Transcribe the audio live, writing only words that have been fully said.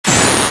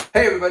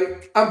Hey everybody,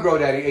 I'm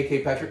GrowDaddy,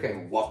 aka Patrick,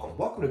 and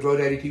welcome to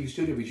GrowDaddyTV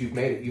Studio, because you've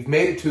made it. You've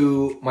made it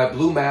to my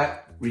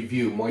Blumat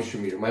review, moisture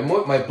meter. My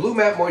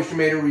Blumat moisture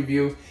meter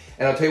review,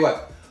 and I'll tell you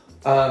what,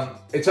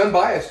 it's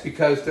unbiased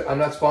because I'm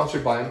not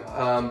sponsored by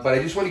them, but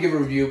I just want to give a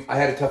review. I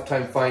had a tough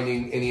time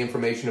finding any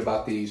information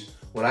about these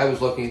when I was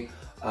looking.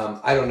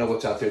 I don't know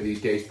what's out there these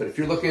days, but if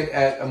you're looking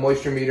at a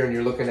moisture meter and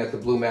you're looking at the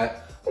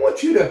Blumat, I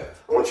want you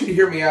to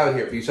hear me out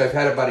here, because I've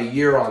had about a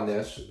year on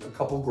this, a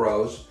couple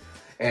grows.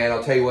 And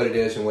I'll tell you what it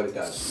is and what it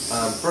does.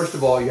 First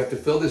of all, you have to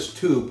fill this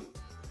tube,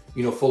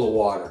 full of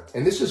water.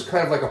 And this is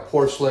kind of like a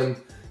porcelain,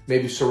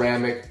 maybe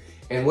ceramic.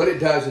 And what it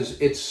does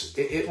is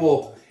it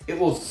will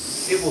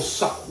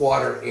suck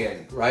water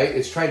in, right?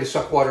 It's trying to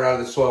suck water out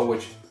of the soil,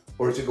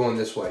 or is it going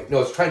this way?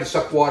 No, it's trying to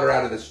suck water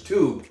out of this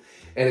tube,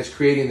 and it's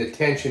creating the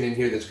tension in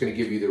here that's going to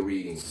give you the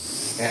reading.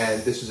 And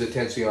this is a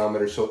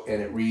tensiometer,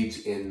 and it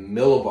reads in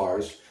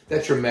millibars.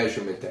 That's your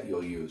measurement that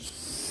you'll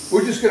use.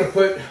 We're just gonna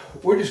put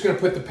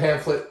the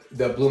pamphlet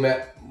the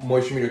Blumat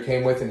moisture meter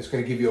came with, and it's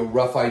gonna give you a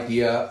rough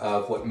idea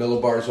of what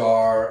millibars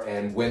are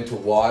and when to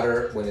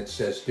water when it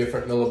says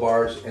different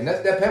millibars. And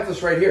that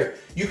pamphlet's right here.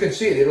 You can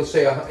see it. It'll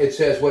say, it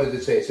says, what does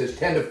it say? It says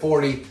 10 to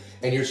 40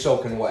 and you're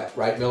soaking wet,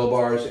 right?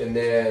 Millibars, and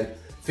then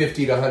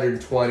 50 to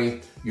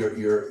 120,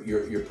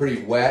 you're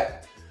pretty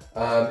wet.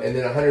 And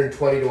then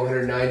 120 to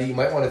 190, you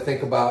might want to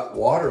think about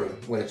watering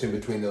when it's in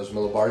between those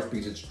millibars,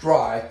 because it's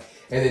dry.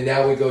 And then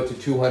now we go to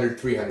 200,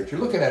 300.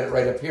 You're looking at it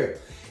right up here.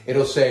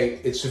 It'll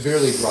say it's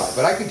severely dry.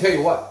 But I can tell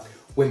you what,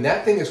 when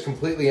that thing is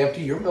completely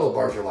empty, your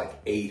millibars are like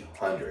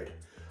 800.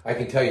 I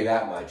can tell you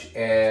that much.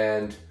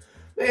 And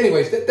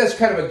anyways, that's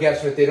kind of a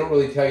guesstimate. They don't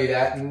really tell you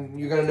that, and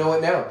you're going to know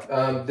it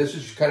now. This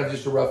is kind of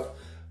just a rough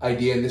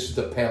idea, and this is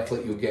the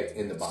pamphlet you'll get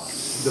in the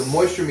box. The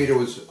moisture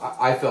meter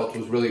I felt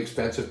was really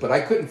expensive, but I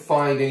couldn't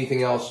find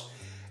anything else.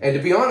 And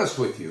to be honest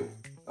with you,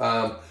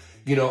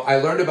 I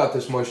learned about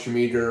this moisture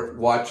meter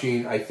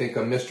watching, I think,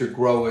 a Mr.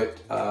 Grow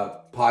It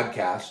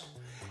podcast,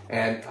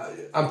 and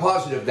I'm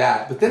positive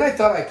that. But then I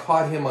thought I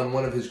caught him on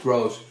one of his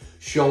grows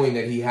showing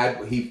that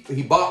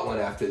he bought one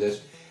after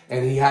this,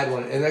 and he had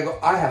one, and I go,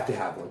 I have to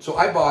have one. So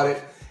I bought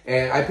it,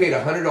 and I paid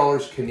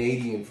 $100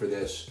 Canadian for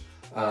this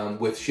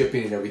with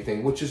shipping and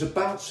everything, which is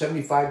about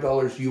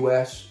 $75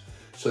 US.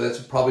 So that's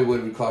probably what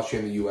it would cost you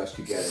in the US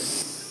to get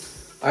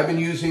it. I've been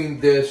using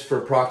this for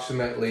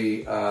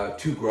approximately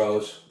 2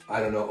 grows. I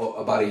don't know,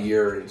 about a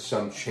year and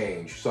some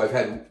change. So I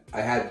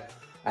had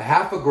a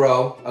half a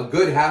grow, a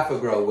good half a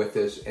grow with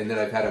this, and then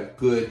I've had a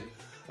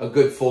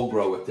good full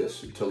grow with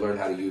this to learn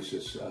how to use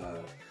this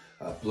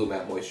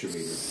Blumat moisture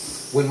meter.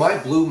 When my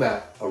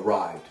Blumat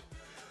arrived,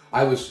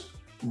 I was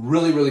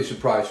really, really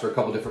surprised for a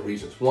couple different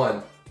reasons.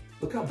 One,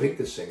 look how big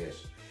this thing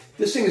is.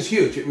 This thing is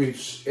huge.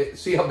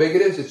 See how big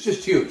it is? It's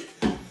just huge.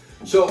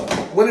 So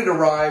when it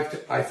arrived,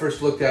 I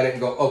first looked at it and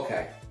go,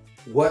 okay,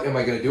 what am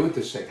I going to do with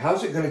this thing?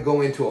 How's it going to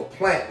go into a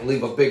plant and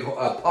leave a big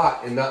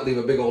pot and not leave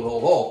a big old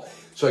hole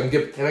so I can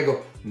dip? And I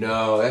go,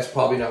 no, that's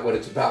probably not what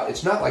it's about.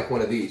 It's not like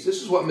one of these.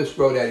 This is what Miss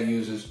GrowDaddy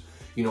uses,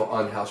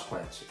 on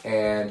houseplants.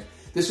 And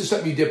this is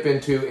something you dip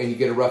into, and you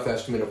get a rough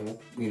estimate of,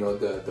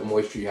 the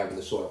moisture you have in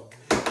the soil.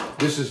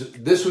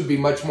 This would be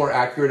much more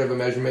accurate of a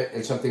measurement,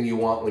 and something you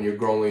want when you're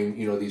growing,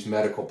 these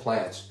medical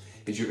plants,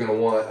 is you're going to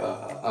want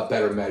a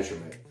better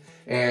measurement.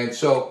 And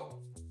so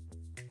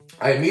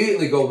I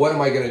immediately go, what am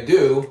I going to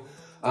do?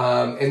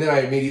 And then I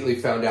immediately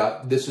found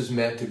out this is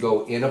meant to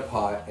go in a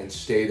pot and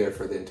stay there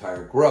for the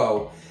entire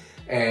grow.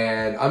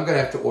 And I'm going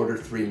to have to order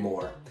 3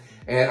 more.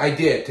 And I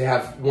did, to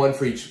have 1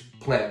 for each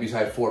plant, because I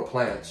had 4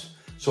 plants.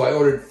 So I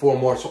ordered 4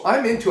 more. So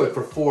I'm into it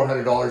for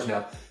 $400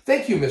 now.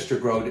 Thank you, Mr.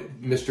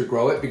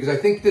 Grow It, because I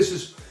think this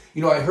is,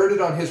 I heard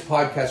it on his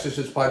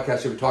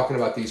podcast, they were talking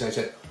about these, and I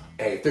said,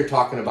 hey, if they're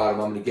talking about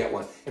them, I'm going to get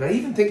one. And I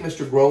even think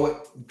Mr. Grow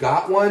It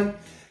got one,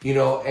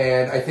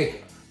 and I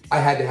think I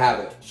had to have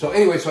it. So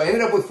anyway, so I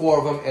ended up with 4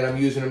 of them, and I'm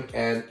using them,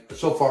 and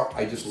so far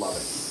I just love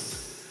it.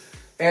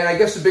 And I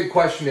guess the big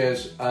question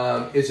is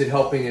it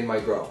helping in my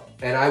grow?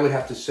 And I would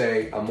have to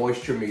say a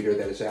moisture meter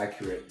that is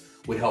accurate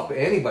would help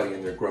anybody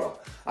in their grow.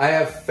 I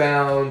have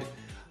found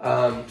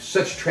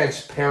such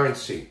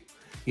transparency,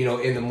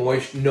 in the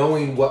moisture,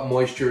 knowing what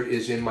moisture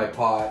is in my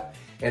pot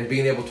and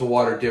being able to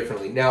water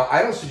differently. Now,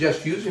 I don't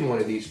suggest using one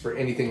of these for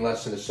anything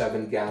less than a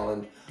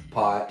 7-gallon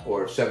pot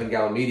or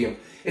 7-gallon medium.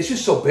 It's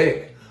just so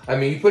big. I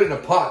mean, you put it in a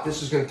pot,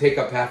 this is going to take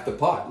up half the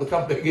pot. Look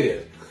how big it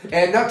is.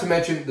 And not to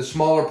mention the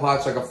smaller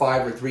pots, like a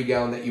 5 or 3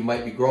 gallon that you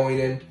might be growing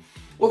in.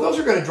 Well, those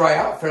are going to dry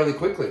out fairly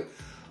quickly.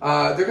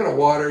 They're going to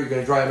water, you're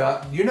going to dry them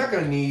out. You're not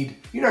going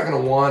to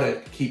want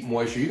to keep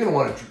moisture. You're going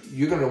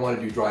to want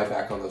to do dry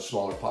back on those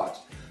smaller pots.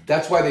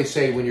 That's why they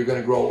say when you're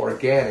going to grow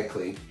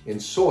organically in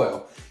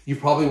soil, you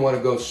probably want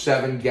to go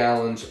 7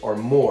 gallons or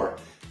more,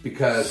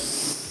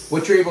 because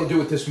what you're able to do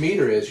with this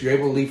meter is you're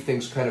able to leave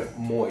things kind of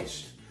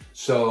moist.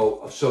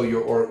 So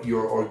your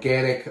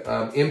organic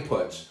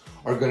inputs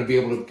are going to be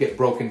able to get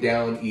broken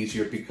down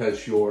easier,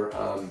 because your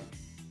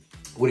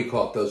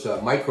those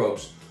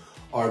microbes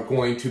are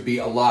going to be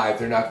alive.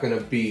 They're not going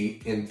to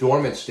be in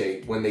dormant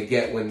state when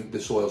the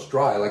soil's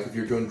dry, like if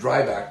you're doing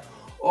dry back,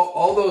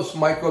 all those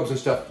microbes and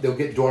stuff, they'll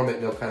get dormant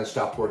and they'll kind of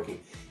stop working.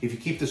 If you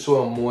keep the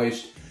soil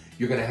moist,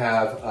 you're going to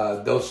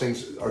have, those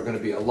things are going to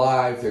be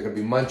alive. They're going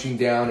to be munching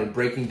down and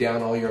breaking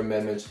down all your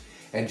amendments.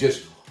 And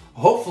just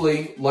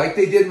hopefully, like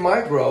they did in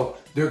my grow,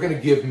 they're going to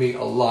give me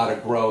a lot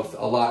of growth,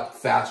 a lot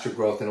faster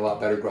growth and a lot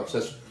better growth.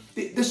 So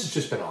this has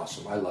just been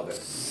awesome. I love it.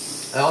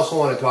 I also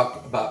want to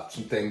talk about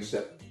some things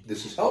that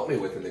this has helped me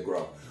with in the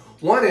grow.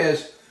 One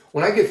is,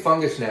 when I get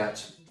fungus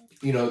gnats,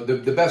 you know,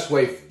 the best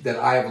way that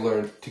I have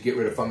learned to get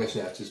rid of fungus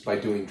gnats is by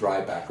doing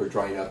dryback or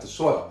drying out the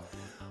soil.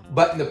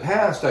 But in the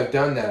past, I've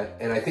done that,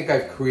 and I think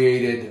I've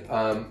created,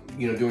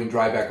 you know, doing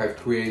dryback, I've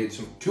created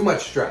too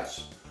much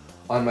stress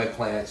on my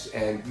plants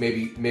and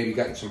maybe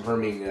gotten some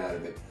Hermie-ing out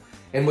of it.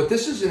 And what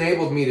this has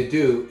enabled me to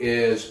do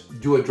is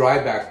do a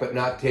dryback, but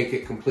not take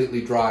it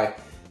completely dry,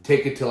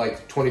 take it to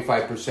like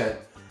 25%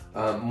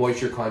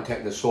 moisture content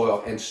in the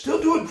soil, and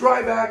still do a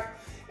dryback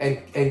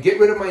and get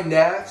rid of my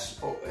gnats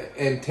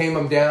and tame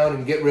them down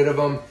and get rid of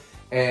them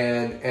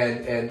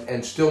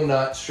and still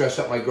not stress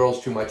up my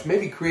girls too much.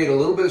 Maybe create a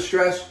little bit of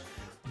stress,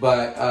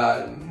 but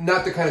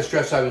not the kind of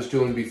stress I was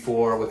doing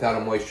before without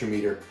a moisture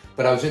meter.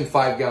 But I was in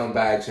 5-gallon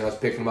bags and I was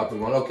picking them up and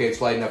going, okay, it's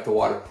light enough to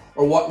water.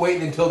 Or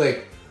waiting until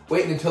they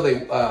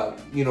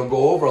you know,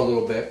 go over a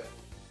little bit.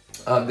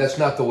 That's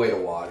not the way to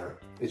water.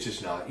 It's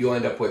just not. You'll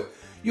end up with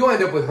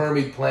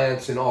Hermie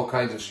plants and all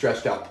kinds of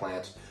stressed out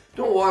plants.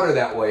 Don't water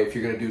that way if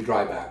you're going to do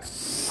dryback.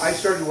 I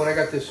started when I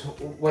got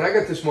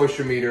this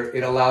moisture meter.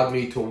 It allowed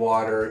me to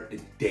water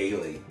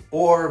daily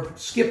or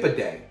skip a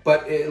day,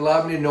 but it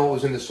allowed me to know what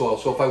was in the soil.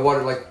 So if I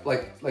water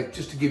like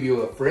just to give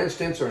you a for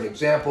instance or an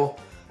example,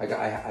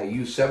 I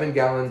use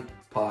 7-gallon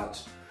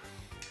pots,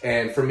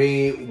 and for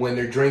me, when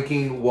they're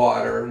drinking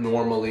water,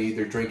 normally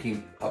they're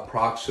drinking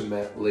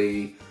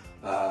approximately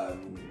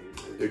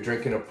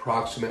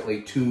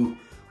 2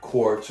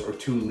 quarts or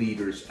 2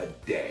 liters a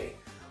day,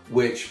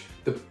 which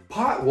the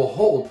pot will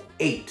hold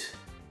 8,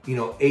 you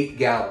know, 2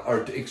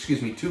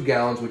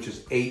 gallons, which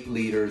is 8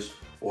 liters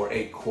or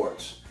 8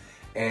 quarts.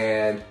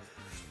 And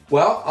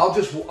well, I'll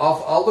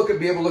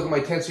be able to look at my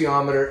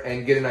tensiometer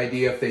and get an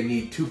idea if they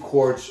need 2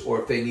 quarts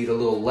or if they need a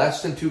little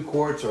less than 2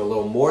 quarts or a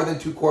little more than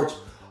 2 quarts.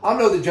 I'll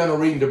know the general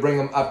reading to bring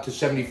them up to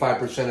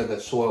 75% of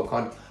the soil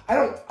content. I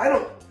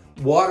don't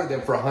water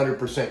them for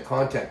 100%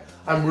 content.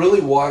 I'm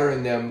really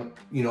watering them,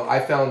 you know,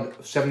 I found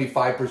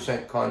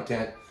 75%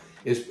 content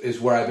is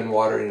where I've been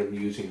watering them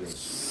using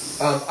this.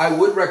 I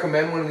would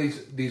recommend one of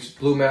these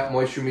Blumat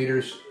moisture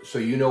meters so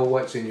you know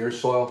what's in your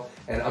soil.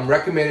 And I'm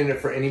recommending it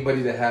for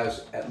anybody that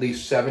has at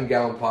least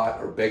 7-gallon pot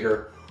or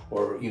bigger,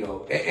 or, you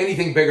know,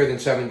 anything bigger than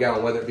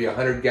 7-gallon, whether it be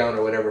 100-gallon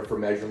or whatever for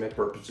measurement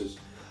purposes.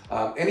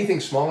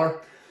 Anything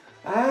smaller,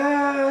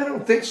 I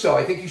don't think so.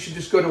 I think you should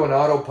just go to an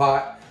auto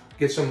pot,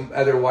 get some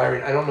other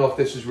wiring. I don't know if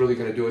this is really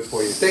going to do it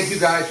for you. Thank you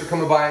guys for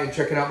coming by and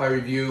checking out my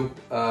review,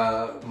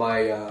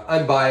 my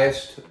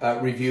unbiased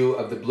review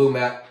of the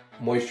Blumat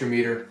moisture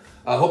meter.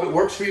 I hope it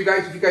works for you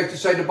guys if you guys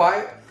decide to buy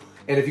it.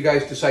 And if you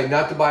guys decide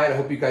not to buy it, I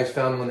hope you guys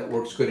found one that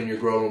works good in your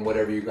grow and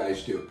whatever you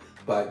guys do.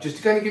 But just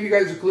to kind of give you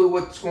guys a clue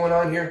what's going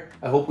on here,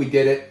 I hope we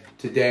did it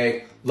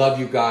today. Love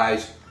you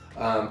guys.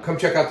 Come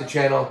check out the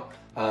channel.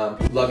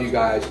 Love you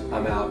guys.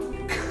 I'm out.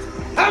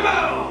 Come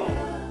on!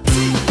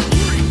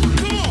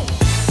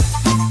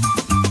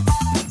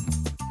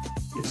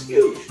 It's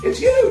huge. It's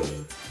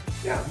huge.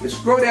 Yeah, Miss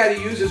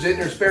GrowDaddy uses it in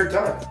her spare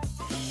time.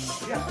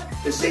 Yeah,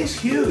 this thing's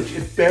huge.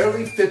 It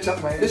barely fits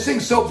up my... This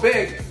thing's so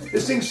big.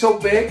 This thing's so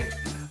big.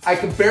 I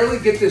can barely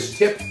get this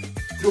tip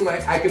through my...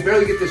 I can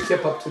barely get this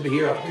tip up to the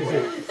here. Up to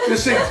here.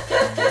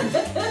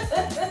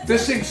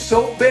 This thing's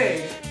so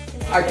big.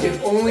 I can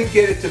only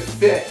get it to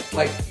fit,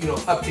 like, you know,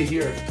 up to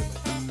here.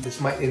 This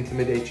might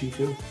intimidate you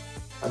too.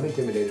 I'm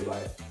intimidated by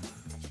it.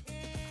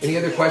 Any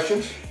other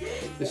questions?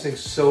 This thing's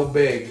so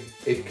big,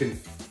 it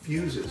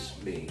confuses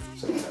me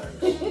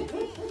sometimes.